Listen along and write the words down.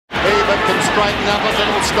straighten up. I think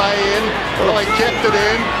it'll stay in. Well, he kept it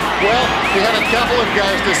in. Well, he had a couple of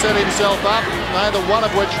goes to set himself up, neither one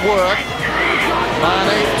of which worked.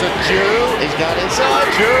 Marnie to Dew. He's got inside.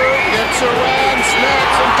 Dew gets around,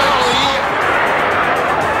 snaps, and goal.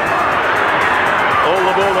 All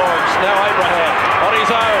the Bulldogs. Now Abraham on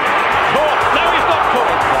his own. Caught. No, he's not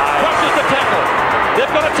caught. Crosses the tackle.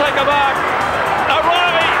 They've got to take a mark.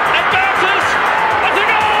 O'Reilly advances. It's a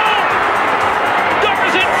goal!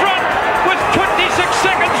 Dockers in front with 26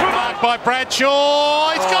 seconds remaining. By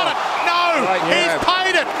Bradshaw. He's got it. No, he's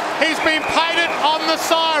paid it. He's been paid it on the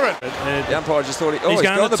siren. The umpire just thought he's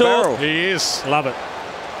got the barrel. He is. Love it.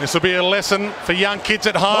 This will be a lesson for young kids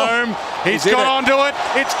at home. He's got onto it.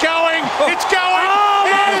 It's going. It's going. Oh,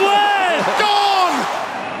 my word! Gone.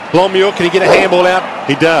 Longmuir, can he get a handball out?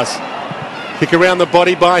 He does. Kick around the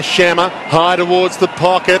body by Shammer. High towards the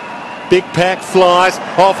pocket. Big pack flies.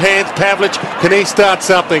 Off hands Pavlich. Can he start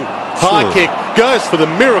something? High kick. Goes for the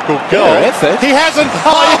miracle goal. He hasn't.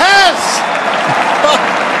 Oh, he has!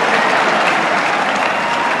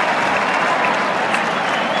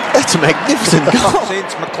 That's a magnificent goal.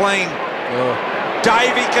 Since McLean.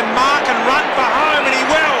 Davey can mark and run for home, and he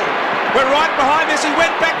will. We're right behind this. He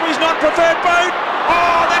went back to his not-preferred boot.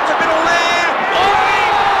 Oh, that's a bit of lair.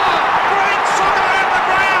 Great soccer out of the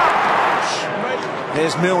ground.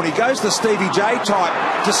 There's Milne. He goes the Stevie J type.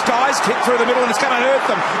 Disguise kick through the middle, and it's going to hurt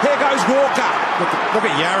them. Here goes Walker. Look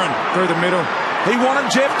at Yaron through the middle. He wanted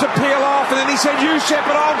Jeff to peel off, and then he said, "You,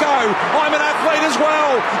 Shepherd, I'll go. I'm an athlete as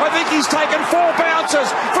well." I think he's taken 4 bounces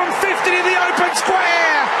from 50 to the open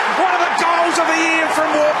square. One of the goals of the year from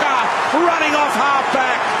Walker, running off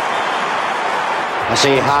half-back. I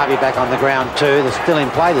see Harvey back on the ground too. They're still in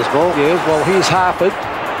play, this ball. Yes, well, here's Harford.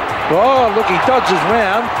 Oh, look, he dodges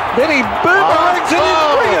round. Then he boomerangs it in.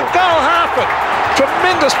 Brilliant goal, Harford.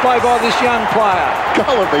 Tremendous play by this young player.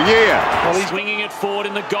 Goal of the year. Well, he's winging it forward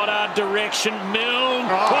in the Goddard direction. Milne.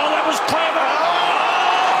 Oh, that was clever.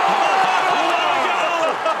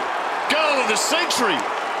 Goal of the century.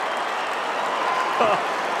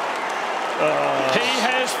 He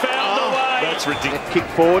has found a way. That's ridiculous. Kick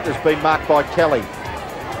forward has been marked by Kelly.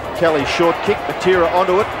 Kelly's short kick, Matera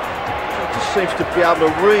onto it. Just seems to be able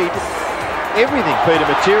to read everything, Peter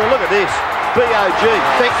Matera. Look at this. BOG,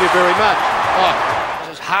 thank you very much.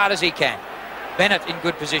 As hard as he can. Bennett in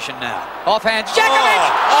good position now. Offhand,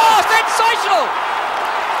 Jakovic! Oh, sensational!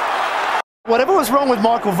 Whatever was wrong with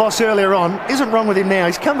Michael Voss earlier on isn't wrong with him now.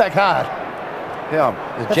 He's come back hard. Yeah,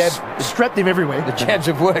 the jabs strapped him everywhere. The jabs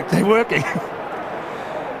have worked. They're working.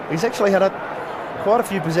 He's actually had quite a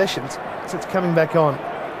few possessions since coming back on.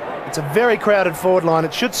 It's a very crowded forward line.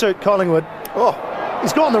 It should suit Collingwood. Oh,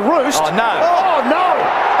 he's gone the roost. Oh, no. Oh, no.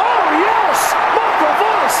 Oh, yes. Michael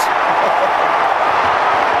Voss.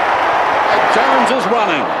 Jones is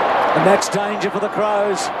running. And that's danger for the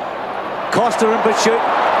Crows. Costa and Bachut.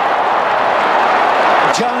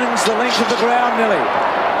 Jones, the length of the ground nearly.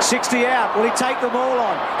 60 out. Will he take them all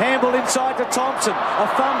on? Handball inside to Thompson. A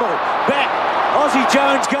fumble. Back. Aussie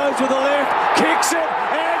Jones goes with the left. Kicks it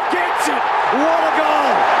and gets it. What a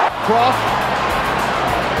goal. Croft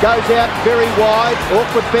goes out very wide.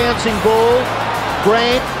 Awkward bouncing ball.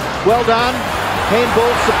 Grant, well done.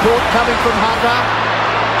 Handball support coming from Hunter.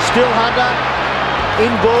 Still Hunter.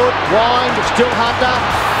 Inboard. Wind. Still Hunter.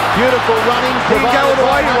 Beautiful running. He can go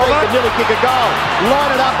away, Robert. Can nearly kick a goal.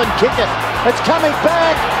 Line it up and kick it. It's coming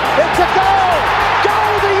back. It's a goal.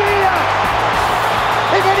 Goal of the year.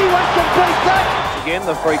 If anyone can beat that. Again,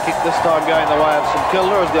 the free kick this time going the way of St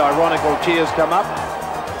Kilda as the ironical cheers come up.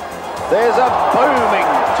 There's a booming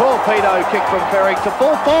torpedo kick from Ferrick to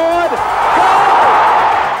full forward. Goal!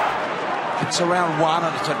 It's around one,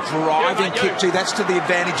 and it's a driving kick too. That's to the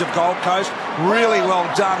advantage of Gold Coast. Really well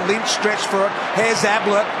done. Lynch stretched for it. Here's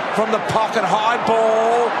Ablett from the pocket. High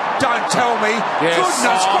ball. Don't tell me. Yes.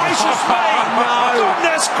 Goodness gracious me. No.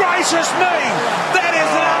 Goodness gracious me. That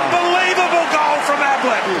is an unbelievable goal from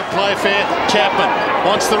Ablett. Play fair. Chapman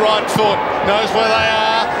wants the right foot. Knows where they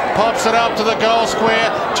are. Pops it up to the goal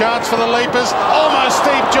square. Chance for the leapers. Almost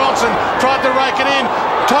Steve Johnson. Tried to rake it in.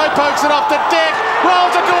 Toe pokes it off the deck.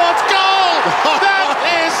 Rolls it towards goal. That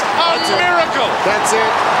is a miracle. That's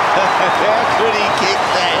it. How could he kick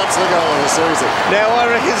that? That's the goal of the season. Now I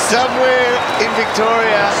reckon somewhere in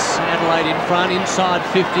Victoria. Adelaide in front, inside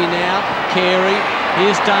 50 now. Carey,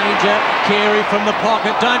 here's danger. Carey from the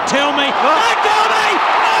pocket. Don't tell me. Don't tell me!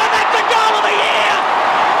 Oh, that's the goal of the year!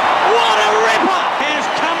 What a ripper! Has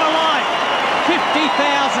come alive.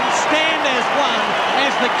 50,000 stand as one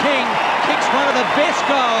as the King kicks one of the best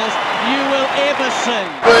goals you will ever see.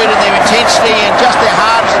 And their intensity and just their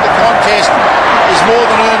hardness in the contest is more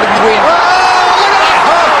than earned in the win. Oh, look at that!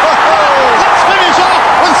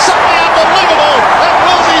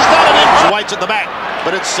 at the back,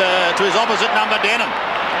 but it's to his opposite number, Denham.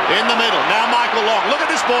 In the middle, now Michael Long. Look at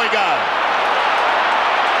this boy go.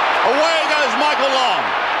 Away goes Michael Long.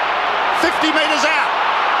 50 metres out.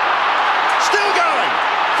 Still going.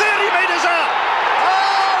 30 metres out.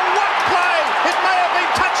 Oh, what play! It may have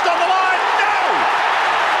been touched on the line. No!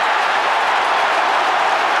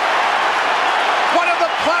 One of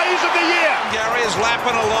the plays of the year. Gary is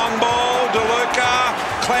lapping a long ball. DeLuca,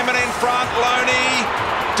 Clement in front, Loney.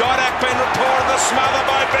 Didak been reported the smother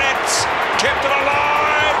by Betts. Kept it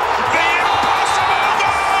alive. The impossible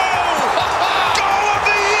goal! Goal of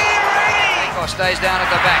the year, Eddie! Dacos stays down at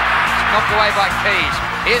the back. It's knocked away by Keys.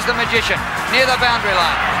 Here's the magician near the boundary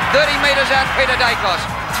line. 30 metres out, Peter Dacos.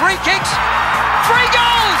 3 kicks, 3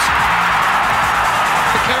 goals!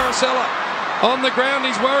 Carosella on the ground,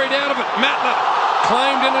 he's worried out of it. Matler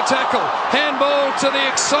claimed in a tackle. Handball to the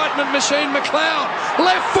excitement machine, McLeod.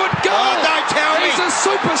 Left foot goal! Oh, don't tell me! He's a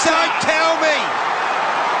superstar! Don't tell me!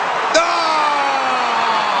 Oh!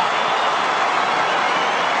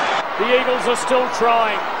 The Eagles are still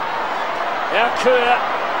trying. Now Kerr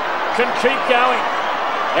can keep going.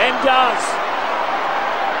 And does.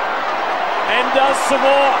 And does some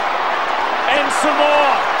more. And some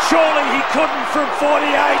more. Surely he couldn't from 48.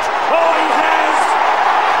 Oh, he has!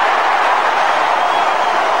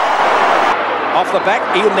 Off the back,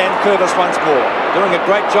 Ian Curtis once more. Doing a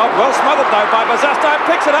great job. Well smothered though by Bazasto.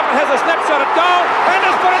 Picks it up and has a snapshot at goal. And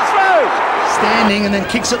has put it through. Standing and then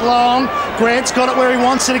kicks it long. Grant's got it where he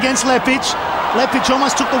wants it against Leppich. Leppich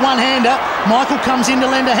almost took the one-hander. Michael comes in to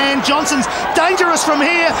lend a hand. Johnson's dangerous from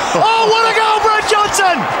here. Oh, what a goal, Brad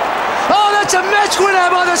Johnson! Oh, that's a match winner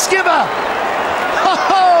by the skipper.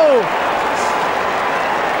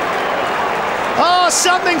 Oh,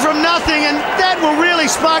 something from nothing, and that will really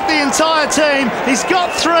spark the entire team. He's got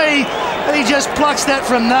 3, and he just plucks that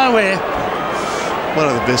from nowhere. One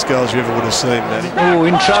of the best goals you ever would have seen, Matty. Oh,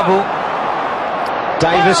 in trouble.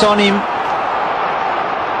 Davis on him.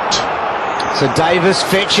 So Davis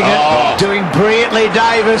fetching it, doing brilliantly,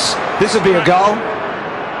 Davis. This will be a goal.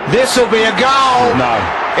 This will be a goal. No.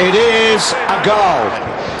 It is a goal.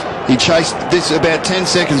 He chased this about 10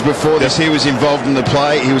 seconds before this. He was involved in the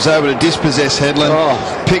play. He was able to dispossess Headland.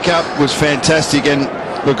 Pick up was fantastic. And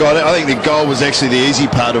look, I think the goal was actually the easy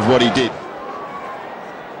part of what he did.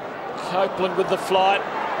 Copeland with the flight.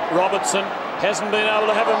 Robertson hasn't been able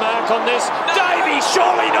to have a mark on this. Davey,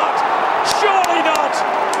 surely not! Surely not!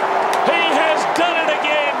 He has done it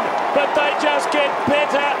again, but they just get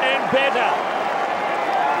better and better.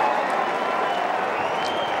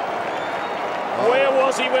 Where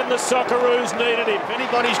was he when the Socceroos needed him? If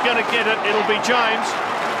anybody's going to get it, it'll be James.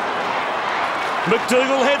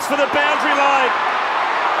 McDougall heads for the boundary line.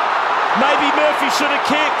 Maybe Murphy should have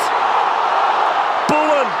kicked.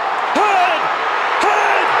 Bullen. Heard!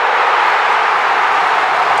 Heard!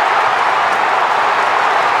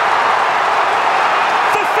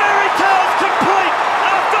 The fairy tale's complete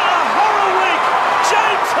after a horror week.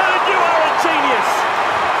 James Heard, you are a genius.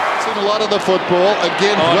 Seen a lot of the football.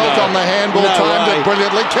 Again, Wilt on the handball, timed it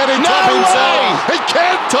brilliantly. Can he top himself? He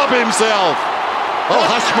can't top himself. Oh,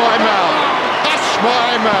 hush my mouth. Hush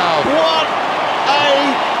my mouth. What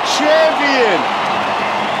a champion!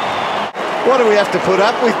 What do we have to put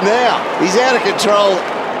up with now? He's out of control,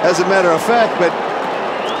 as a matter of fact, but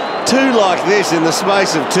 2 like this in the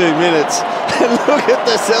space of 2 minutes. And look at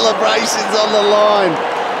the celebrations on the line.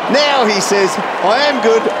 Now he says, I am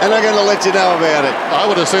good and I'm going to let you know about it. I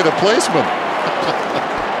would have seen a policeman.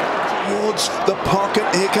 Towards the pocket,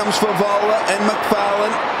 here comes Favola and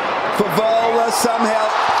McFarlane. Favola somehow,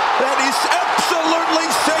 that is absolutely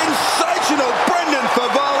sensational. Brendan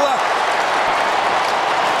Favola.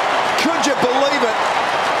 Could you believe it?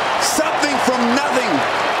 Something from nothing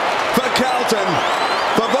for Carlton.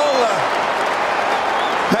 Favola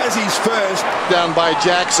has his first. Down by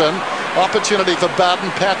Jackson. Opportunity for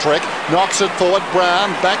Bowden. Patrick knocks it forward.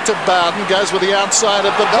 Brown back to Bowden. Goes with the outside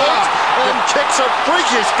of the boot and kicks a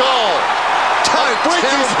freakish goal. A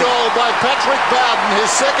freakish goal by Patrick Bowden.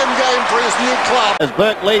 His 2nd game for his new club. As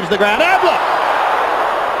Burke leaves the ground. Ablett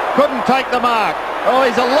couldn't take the mark. Oh,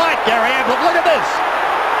 he's a light, Gary Ablett. Look at this.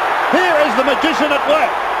 Here is the magician at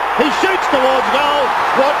work. He shoots towards goal.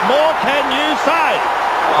 What more can you say?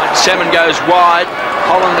 Salmon goes wide.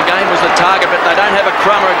 Holland again was the target, but they don't have a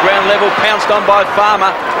crummer at ground level. Pounced on by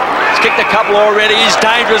Farmer. He's kicked a couple already. He's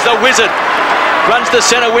dangerous. The Wizard runs to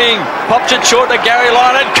centre wing. Pops it short to Gary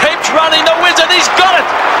Lyon and keeps running. The Wizard, he's got it.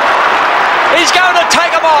 He's going to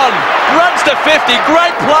take him on. Runs to 50.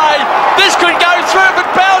 Great play. This could go through if it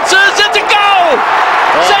bounces. It's a goal.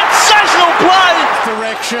 Sensational play.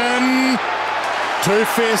 Direction. 2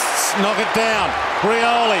 fists. Knock it down.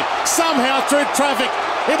 Rioli, somehow through traffic.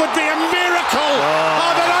 It would be a miracle.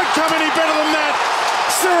 Oh, they don't come any better than that.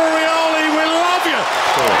 Rioli, we love you.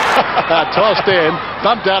 Tossed in,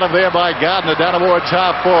 bumped out of there by Gardner down towards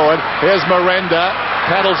half forward. Here's Miranda,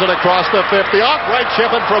 paddles it across the 50. Oh, great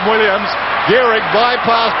shepherd from Williams. Gearing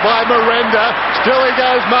bypassed by Miranda. Still he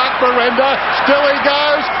goes, Mark Miranda. Still he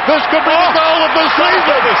goes. This could be the goal of the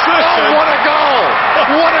season. Oh, what a goal.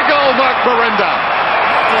 What a goal, Mark Miranda.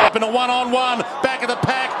 In a one-on-one, back of the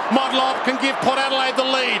pack. Modlov can give Port Adelaide the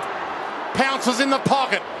lead. Pounces in the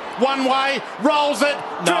pocket. One way, rolls it,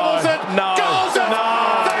 dribbles it, goes it.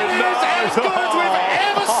 That is as good as we've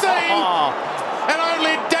ever seen. And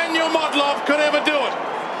only Daniel Modlov could ever do it.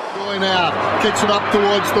 Going out, kicks it up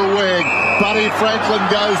towards the wing. Buddy Franklin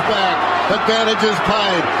goes back. Advantage is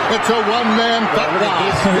paid. It's a one-man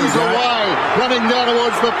He's away, running down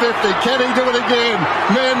towards the 50. Can he do it again?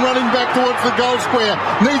 Man running back towards the goal square.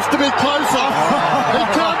 Needs to be closer. He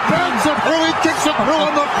can't bounce it through. He kicks it through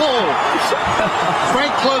on the full.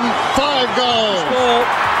 Franklin, 5 goals.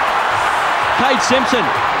 Kade Simpson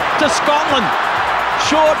to Scotland.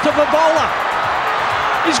 Short to Favola.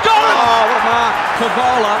 He's got it! Oh, what a mark.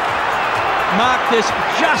 Favola marked this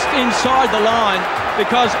just inside the line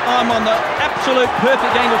because I'm on the absolute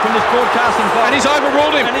perfect angle from this broadcasting box. And he's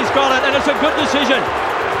overruled him. And he's got it, and it's a good decision.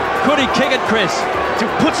 Could he kick it, Chris? To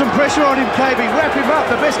put some pressure on him, KB. Wrap him up.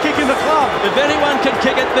 The best kick in the club. If anyone can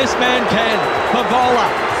kick it, this man can. Favola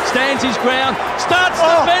stands his ground, starts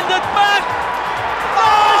to bend it back.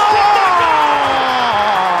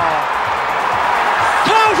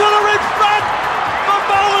 Carlton are in front.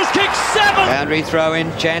 Favola's kicked 7. Boundary throw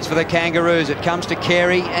in, chance for the Kangaroos. It comes to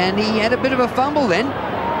Carey, and he had a bit of a fumble then.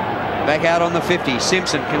 Back out on the 50.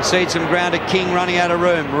 Simpson concedes some ground to King running out of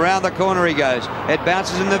room. Around the corner he goes. It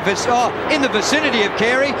bounces in the vicinity of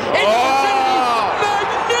Carey.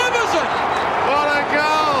 Magnificent! What a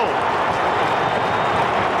goal!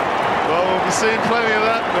 Well, we'll be seeing plenty of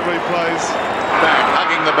that in the replays. Back,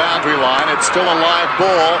 hugging the boundary line. It's still a live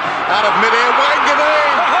ball. Out of mid-air,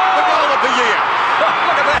 Wanganeen! The goal of the year.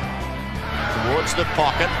 Look at that. Towards the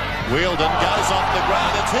pocket. Wheeldon goes off the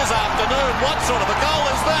ground. It's his afternoon. What sort of a goal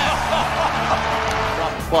is that?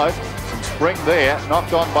 Close. Some spring there.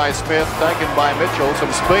 Knocked on by Smith. Taken by Mitchell.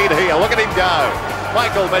 Some speed here. Look at him go.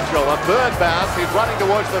 Michael Mitchell, a third bounce. He's running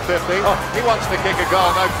towards the 50. He wants to kick a goal.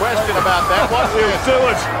 No question about that. What's this? Do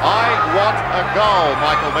it. I want a goal,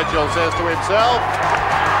 Michael Mitchell says to himself.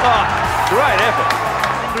 Oh, great effort.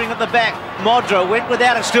 Lingering at the back. Modra went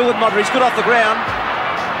without it. Still with Modra. He's good off the ground.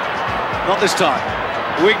 Not this time.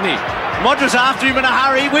 Wigney. Modra's after him in a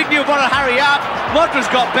hurry. Wigney will want to hurry up. Modra's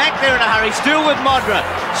got back there in a hurry. Still with Modra.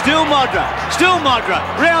 Still Modra. Still Modra.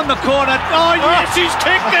 Round the corner. Oh, yes, he's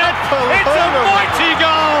kicked it. It's a mighty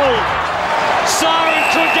goal. Siren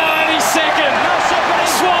could go any second.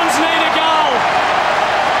 Swans need a goal.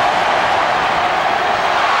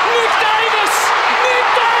 Nick Davis. Nick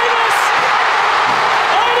Davis.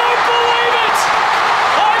 I don't believe it.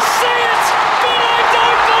 I see it, but I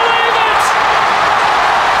don't believe it.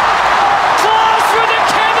 Class with a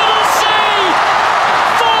capital C.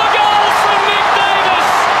 4 goals from Nick Davis.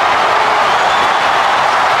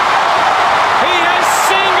 He has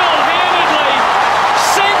single-handedly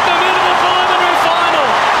sent them into the preliminary final.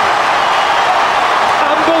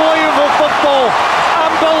 Unbelievable football.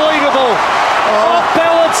 Unbelievable. Off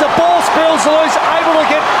balance, the ball spills loose, able to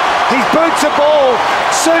get his boots a ball.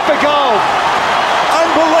 Super goal.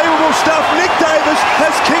 Unbelievable stuff. Nick Davis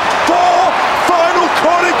has kicked 4 final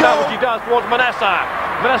quarter goals. He does towards Manasseh.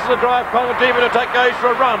 Manasseh the drive, Conga Davey to take goes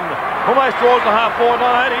for a run. Almost towards the half-forward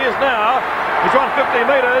line. He is now. He's run 50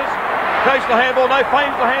 metres. Goes to the handball. No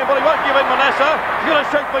pain for the handball. He won't give in Manasseh. He's going to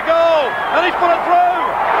shoot for goal. And he's put it through.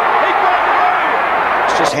 He's put it through.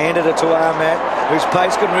 He's just handed it to Ahmed, whose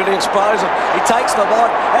pace can really expose him. He takes the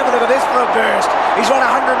line. Have a look at this for a burst. He's run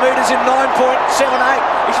 100 metres in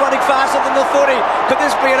 9.78. He's running faster than the footy. Could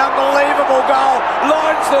this be an unbelievable goal?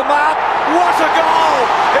 Lines them up. What a goal!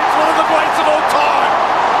 It's one of the greats of all time.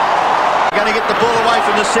 Going to get the ball away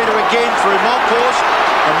from the centre again through Moncourse,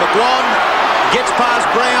 and McGuan gets past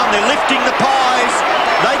Brown. They're lifting the pies.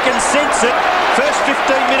 They can sense it. First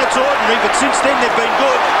 15 minutes ordinary, but since then they've been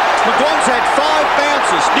good. McGuan's had 5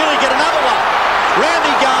 bounces. Nearly get another one. Round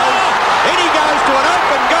he goes. In he goes to an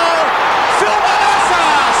open goal. Phil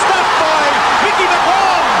Manasseh, stuffed by Mickey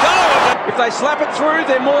McGuan. If they slap it through,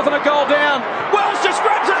 they're more than a goal down. Wells just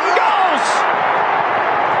grabs it and goes!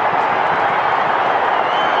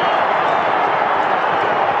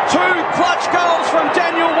 Two clutch goals from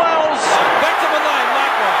Daniel Wells. Back to the lane,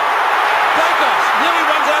 likewise. Dacos nearly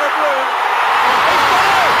runs out of room.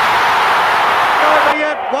 Over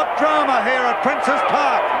yet. What drama here at Princes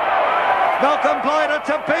Park. Malcolm Blight, it's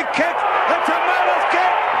a big kick. It's a mammoth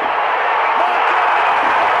kick.